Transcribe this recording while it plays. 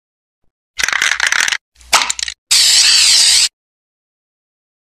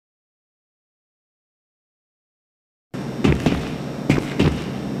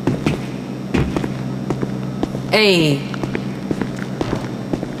Hey.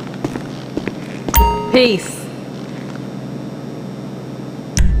 Peace.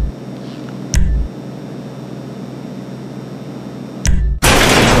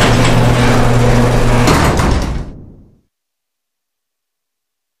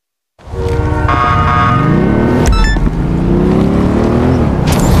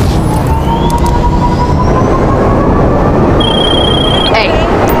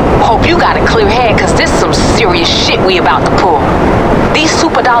 We about to pull. These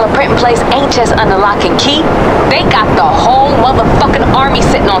super dollar printing plates ain't just under lock and key. They got the whole motherfucking army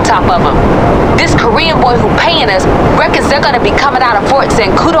sitting on top of them. This Korean boy who paying us reckons they're gonna be coming out of Fort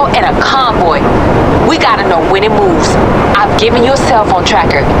Zancudo in a convoy. We gotta know when it moves. I've given you a cell phone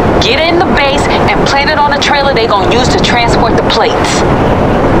tracker. Get it in the base and plant it on a trailer they gonna use to transport the plates.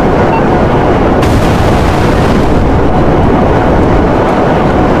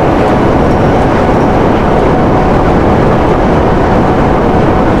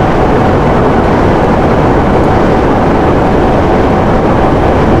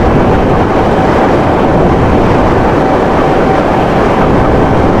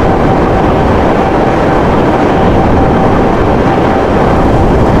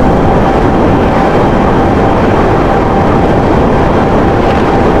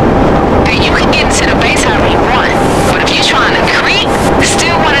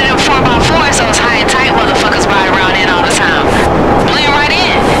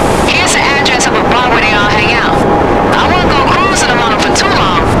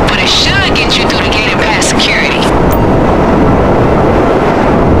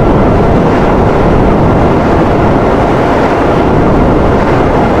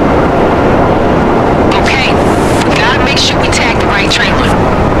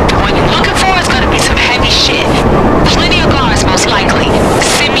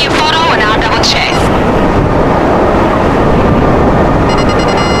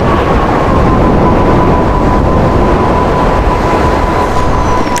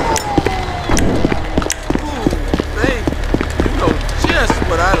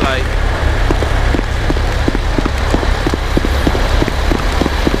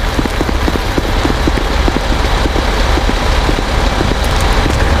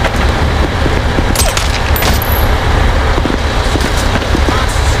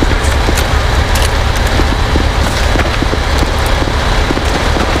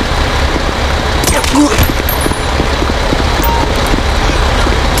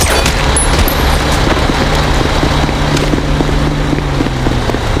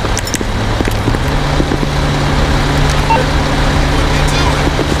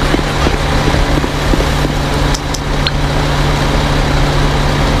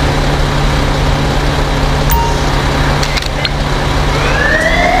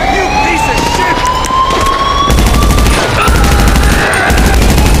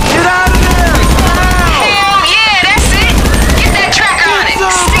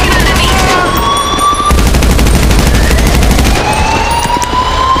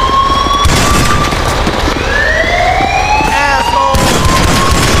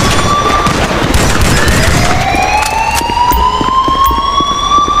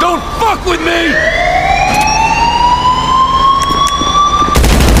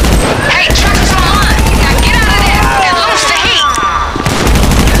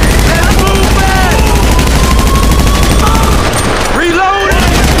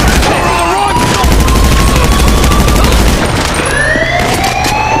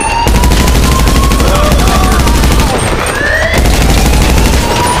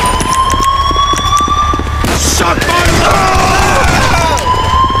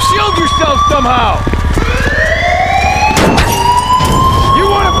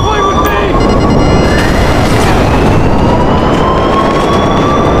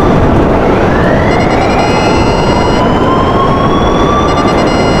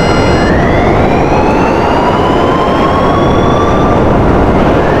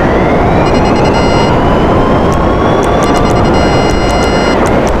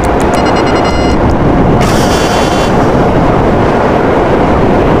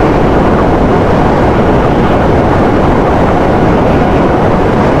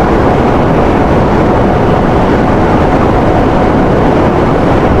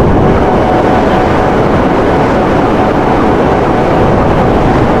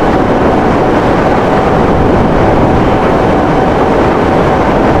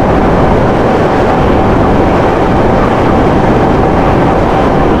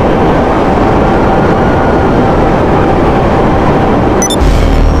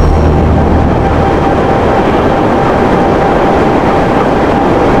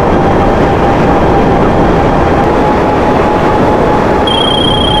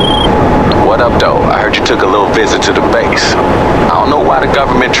 a visit to the base. I don't know why the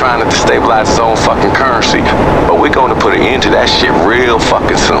government trying to destabilize its own fucking currency, but we're going to put an end to that shit real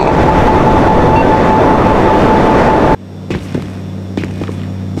fucking soon.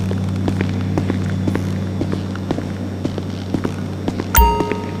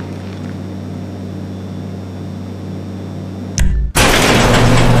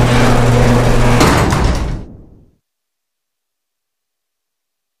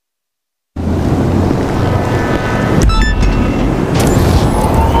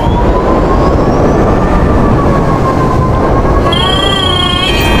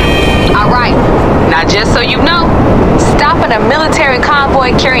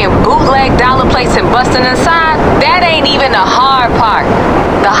 Carrying bootleg dollar plates and busting inside, that ain't even the hard part.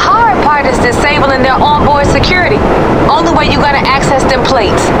 The hard part is disabling their onboard security. Only way you gonna access them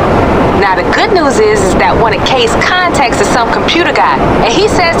plates. Now the good news is that one of K's contacts is some computer guy, and he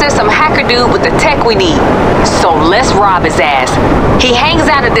says there's some hacker dude with the tech we need. So let's rob his ass. He hangs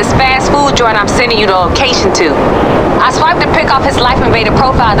out at this fast food joint I'm sending you the location to. I swiped to pick off his Life Invader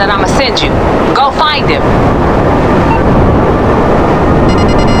profile that I'ma send you. Go find him.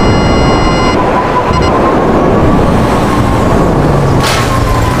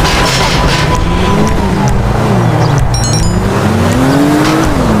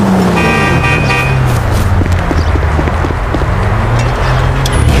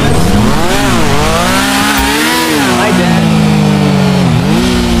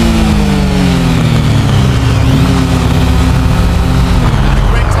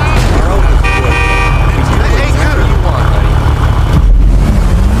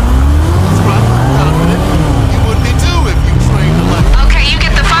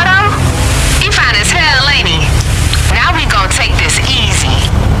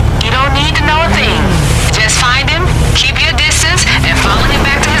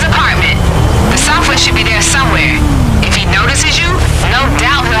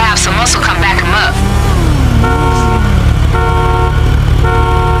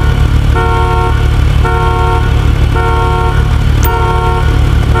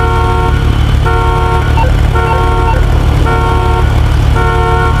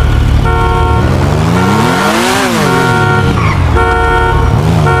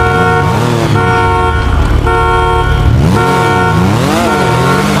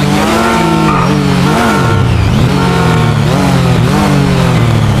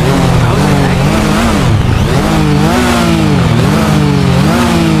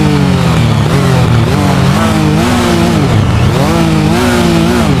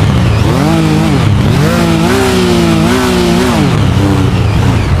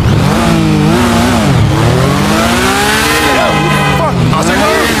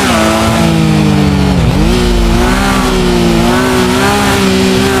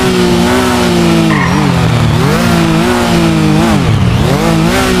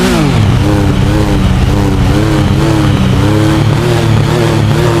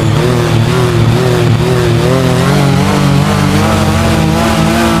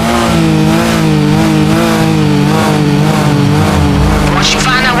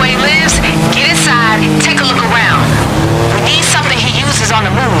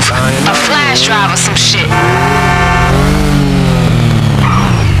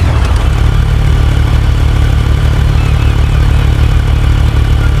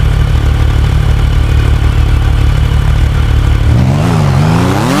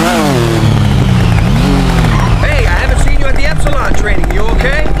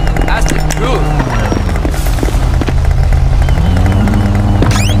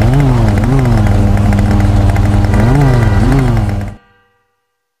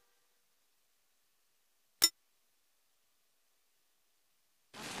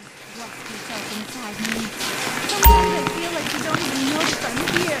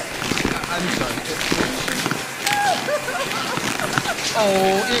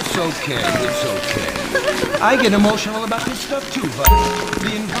 Oh, it's okay, it's okay. I get emotional about this stuff too, but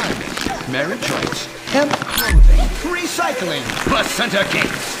the environment, marriage rights, hemp clothing, recycling, placenta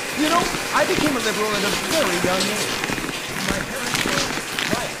cakes. You know, I became a liberal at a very young age. My parents were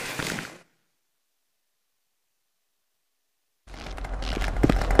right.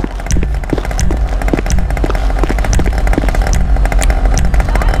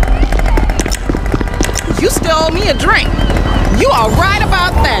 You still owe me a drink. You are right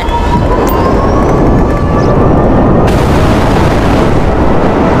about that.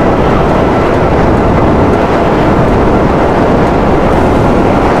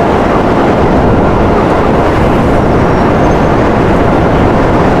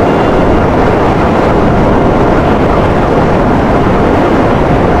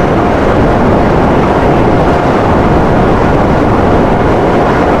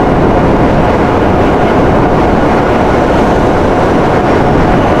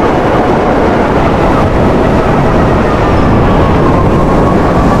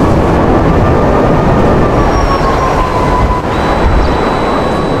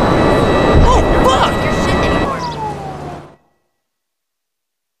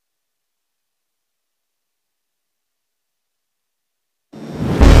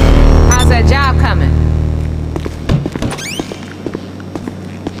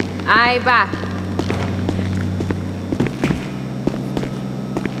 Alright, bye.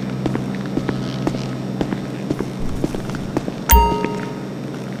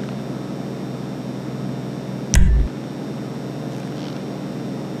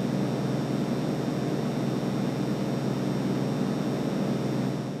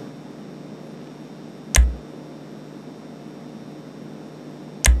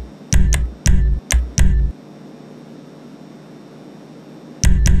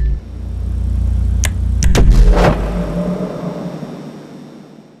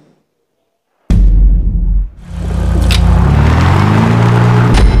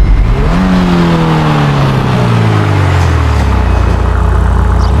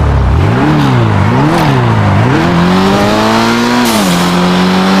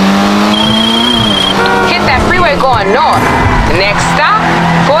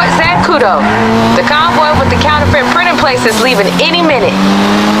 The convoy with the counterfeit printing place is leaving any minute.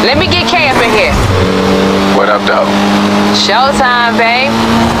 Let me get Kay up in here. What up, though? Showtime, babe.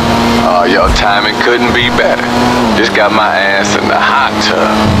 Oh, your timing couldn't be better. Just got my ass in the hot tub.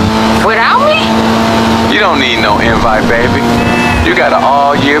 Without me? You don't need no invite, baby. You got an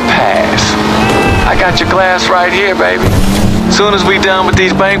all-year pass. I got your glass right here, baby. Soon as we done with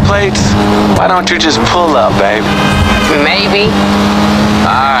these bank plates, why don't you just pull up, baby? Maybe.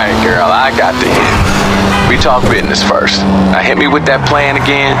 Alright, girl, I got the hint. We talk business first. Now hit me with that plan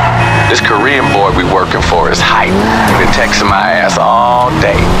again. This Korean boy we working for is hype. Been texting my ass all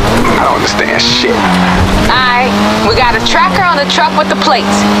day. I don't understand shit. Alright, we got a tracker on the truck with the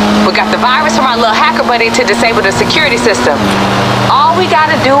plates. We got the virus from our little hacker buddy to disable the security system. All we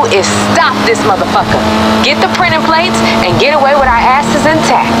gotta do is stop this motherfucker. Get the printing plates and get away with our asses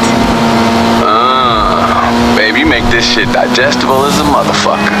intact. Baby, you make this shit digestible as a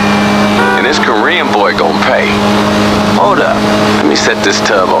motherfucker. And this Korean boy gon' pay. Hold up, let me set this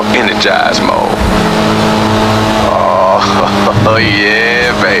tub on energize mode. Oh,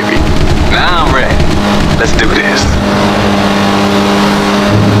 yeah, baby. Now I'm ready. Let's do this.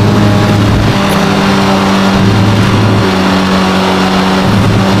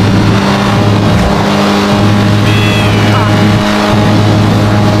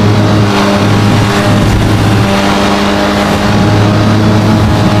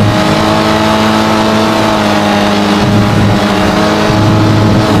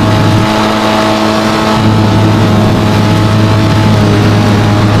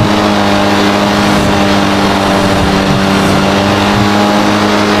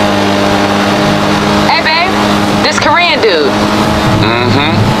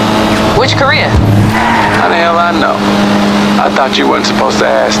 Which Korean? How the hell I know? I thought you wasn't supposed to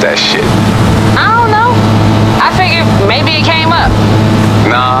ask that shit. I don't know. I figured maybe it came up.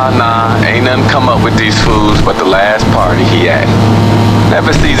 Nah, ain't nothing come up with these fools but the last party he at. Never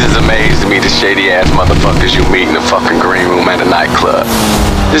ceases amazed me the shady ass motherfuckers you meet in the fucking green room at a nightclub.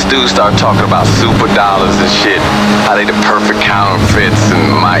 This dude start talking about super dollars and shit, how they the perfect counterfeits,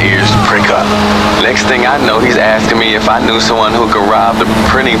 and my ears prick up. Next thing I know, he's asking me if I knew someone who could rob the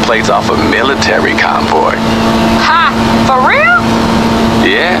printing plates off a military convoy. Ha! For real?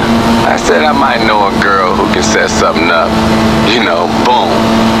 Yeah, I said I might know a girl who can set something up. You know, boom,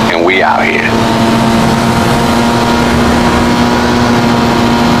 and we out here.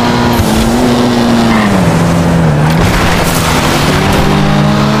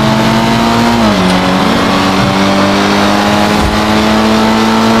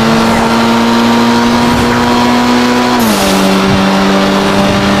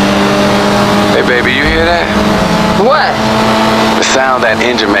 Hey baby, you hear that? What? The sound that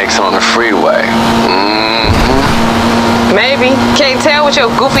engine makes on the freeway. Maybe. Can't tell with your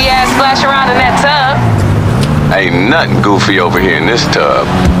goofy ass splash around in that tub. Ain't nothing goofy over here in this tub.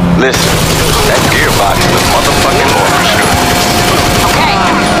 Listen, that gearbox is a motherfucking orchestra. Okay,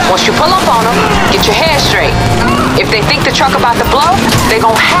 once you pull up on them, get your head straight. If they think the truck about to blow, they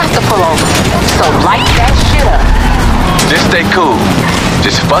gon' have to pull over. So light that shit up. Just stay cool.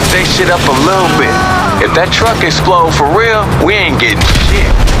 Just fuck that shit up a little bit. If that truck explode for real, we ain't getting shit.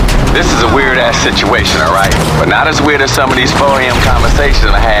 This is a weird-ass situation, alright? But not as weird as some of these 4 a.m. conversations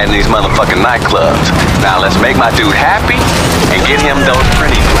I had in these motherfucking nightclubs. Now let's make my dude happy and get him those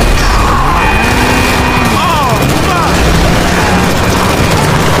printing plates.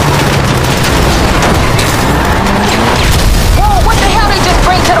 Whoa, what the hell they just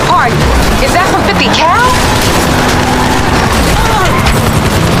bring to the party? Is that some 50 cal?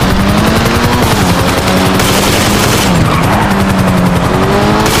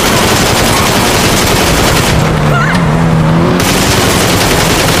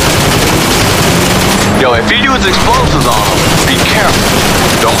 Yo, So if you use explosives on them, be careful.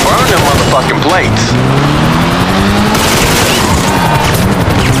 Don't burn them motherfucking plates.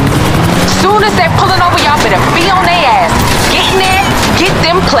 Soon as they're pulling over, y'all better be on their ass. Get in there, get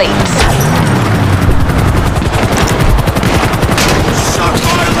them plates.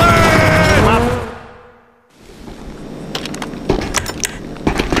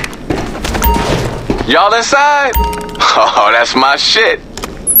 Y'all inside? Oh, that's my shit.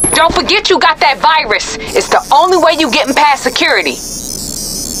 Don't forget you got that virus. It's the only way you getting past security.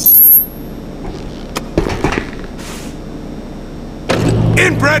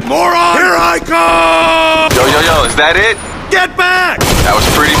 Inbred moron! Here I come! Yo, is that it? Get back! That was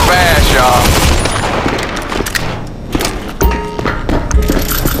pretty fast, y'all.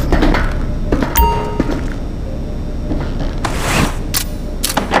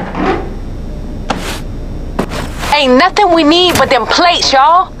 Ain't nothing we need but them plates,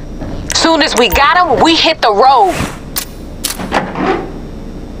 y'all. Soon as we got them, we hit the road.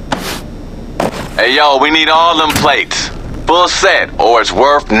 Hey, yo, we need all them plates. Full set, or it's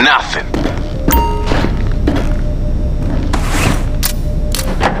worth nothing.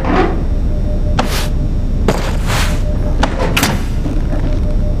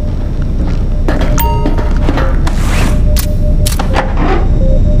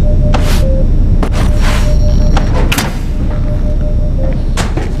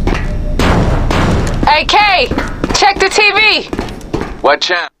 Hey, Kay, check the TV. What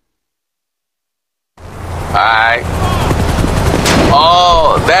channel? Alright.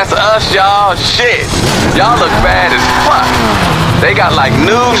 Oh, that's us, y'all. Shit. Y'all look bad as fuck. They got like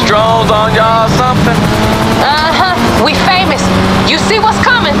news drones on y'all or something? Uh-huh. We famous. You see what's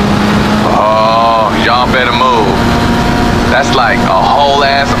coming? Oh, y'all better move. That's like a whole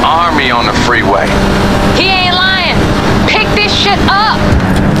ass army on the freeway. He ain't lying. Pick this shit up.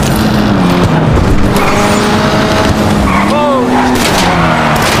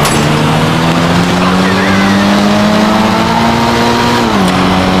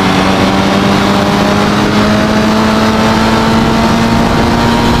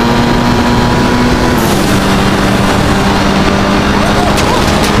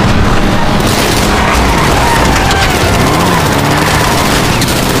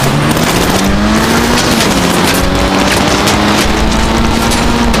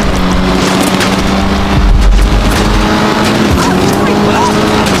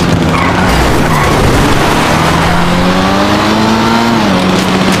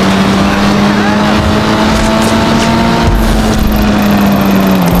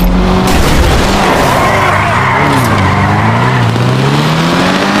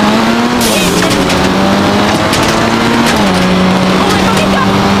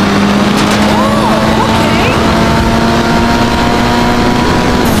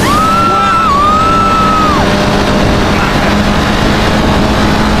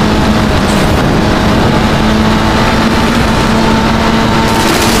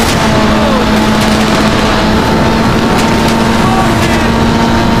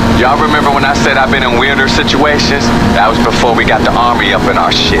 Y'all remember when I said I've been in weirder situations? That was before we got the army up in our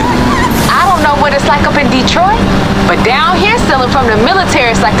shit. I don't know what it's like up in Detroit, but down here selling from the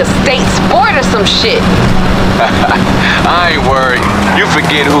military is like a state sport or some shit. I ain't worried. You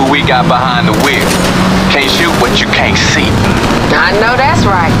forget who we got behind the wheel. Can't shoot what you can't see. I know that's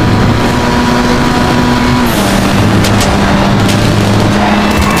right.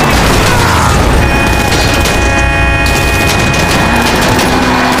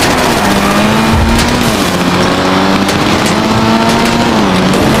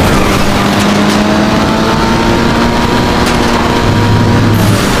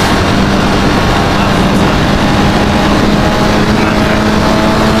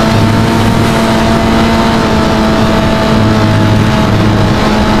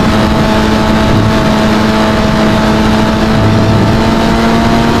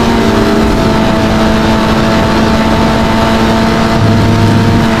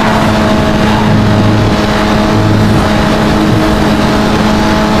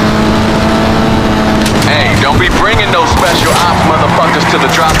 To the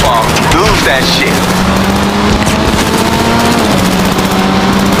drop-off, lose that shit.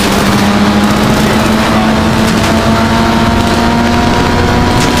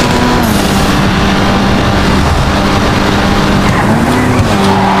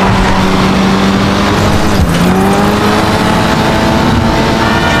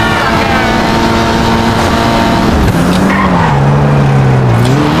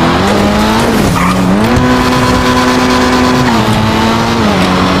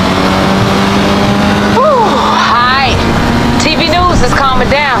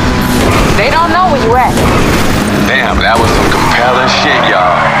 They don't know where you at. hell and shit,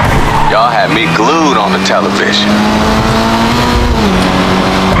 y'all. Y'all had me glued on the television.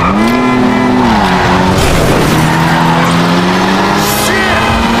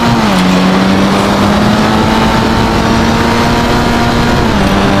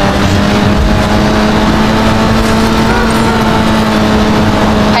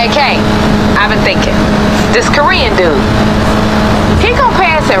 Hey, Kay, I've been thinking. This Korean dude, he gonna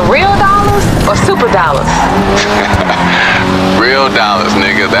pay us in real dollars or super dollars? Real dollars,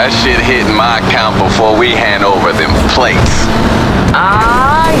 nigga. That shit hitting my account before we hand over them plates.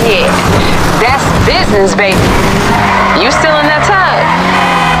 Ah, yeah. That's business, baby. You still in that tub?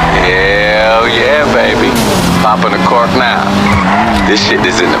 Hell yeah, baby. Popping the cork now. This shit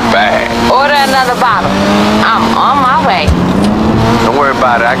is in the bag. Order another bottle. I'm on my way. Don't worry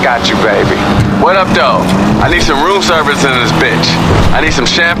about it, I got you, baby. What up, though? I need some room service in this bitch. I need some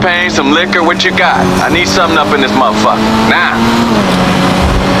champagne, some liquor, what you got? I need something up in this motherfucker. Now.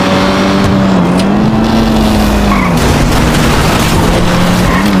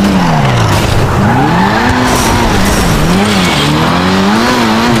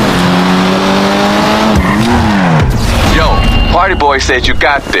 Yo, party boy said you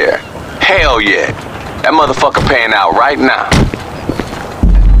got there. Hell yeah. That motherfucker paying out right now.